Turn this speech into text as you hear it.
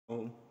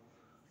Oh,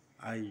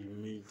 I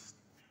made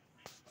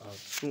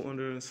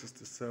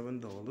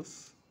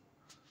 $267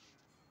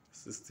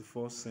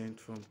 64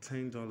 cents from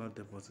 $10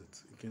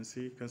 deposit. You can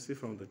see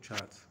from the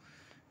chart,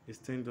 it's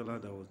 $10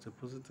 that was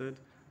deposited,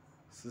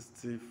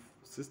 60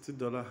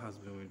 $60 has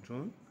been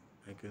withdrawn.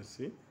 I can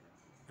see,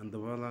 and the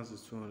balance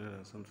is 200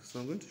 and something. So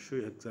I'm going to show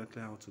you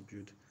exactly how to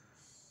build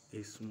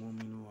a small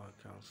minimum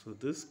account. So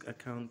this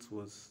account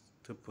was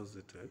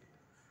deposited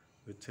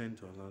with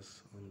 $10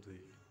 on the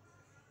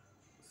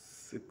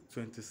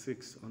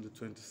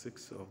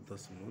 26th of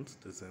this month,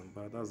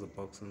 December. That's the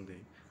Boxing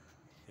Day,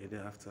 a day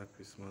after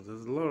Christmas.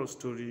 There's a lot of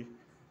story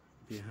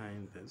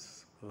behind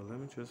this, but let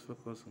me just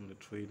focus on the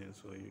trading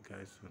so you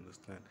guys to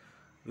understand.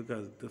 Look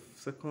at the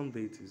second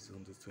date is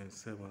on the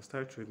 27th.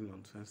 Start trading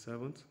on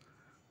 27th,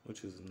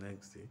 which is the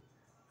next day,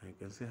 and you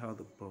can see how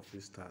the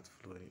profit starts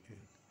flowing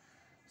in.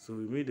 So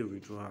we made a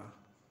withdrawal,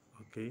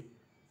 okay,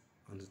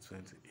 on the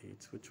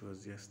 28th, which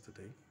was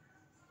yesterday.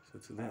 So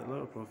today a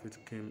lot of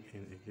profit came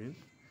in again.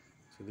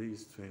 Today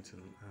is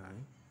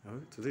 29.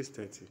 Today is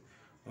 30.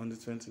 On the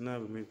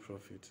 29th we made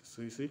profit.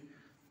 So you see,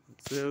 it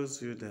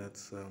tells you that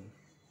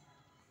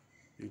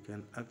you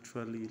can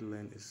actually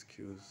learn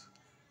skills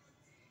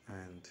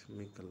and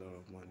make a lot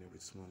of money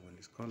with small money.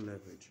 It's called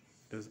leverage.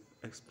 There's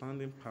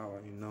expanding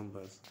power in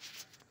numbers.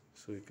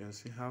 So you can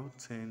see how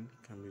 10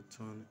 can be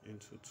turned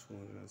into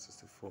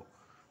 264.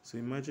 So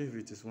imagine if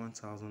it is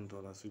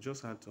 $1,000, you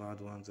just had to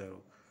add 1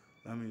 0.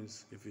 That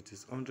means if it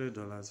is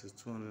 $100,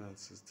 it's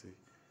 260.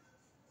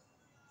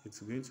 It's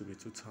going to be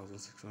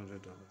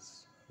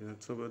 $2,600.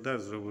 So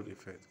that's double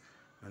effect.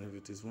 And if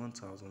it is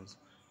 1,000, it's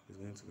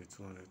going to be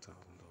 $200,000.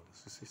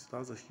 You see, so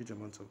that's a huge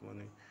amount of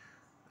money.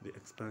 The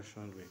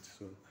expansion rate.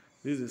 So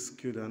this is a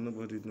skill that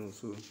nobody knows.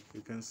 So you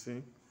can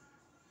see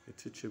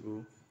it's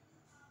teachable,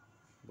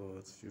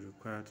 but you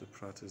require to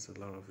practice a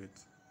lot of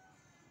it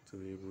to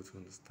be able to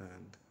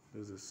understand.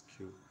 This is a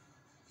skill.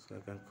 So I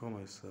can call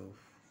myself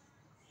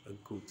a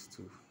goat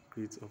too,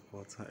 great of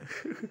all time.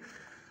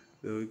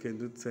 So we can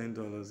do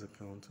 $10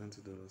 account,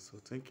 $20. So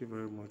thank you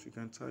very much. You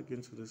can tag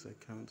into this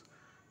account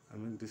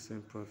and make the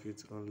same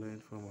profit or learn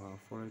from our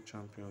Forex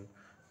Champion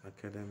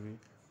Academy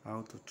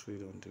how to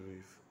trade on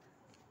Deriv.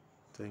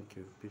 Thank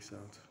you. Peace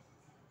out.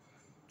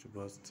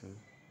 Jabaz team.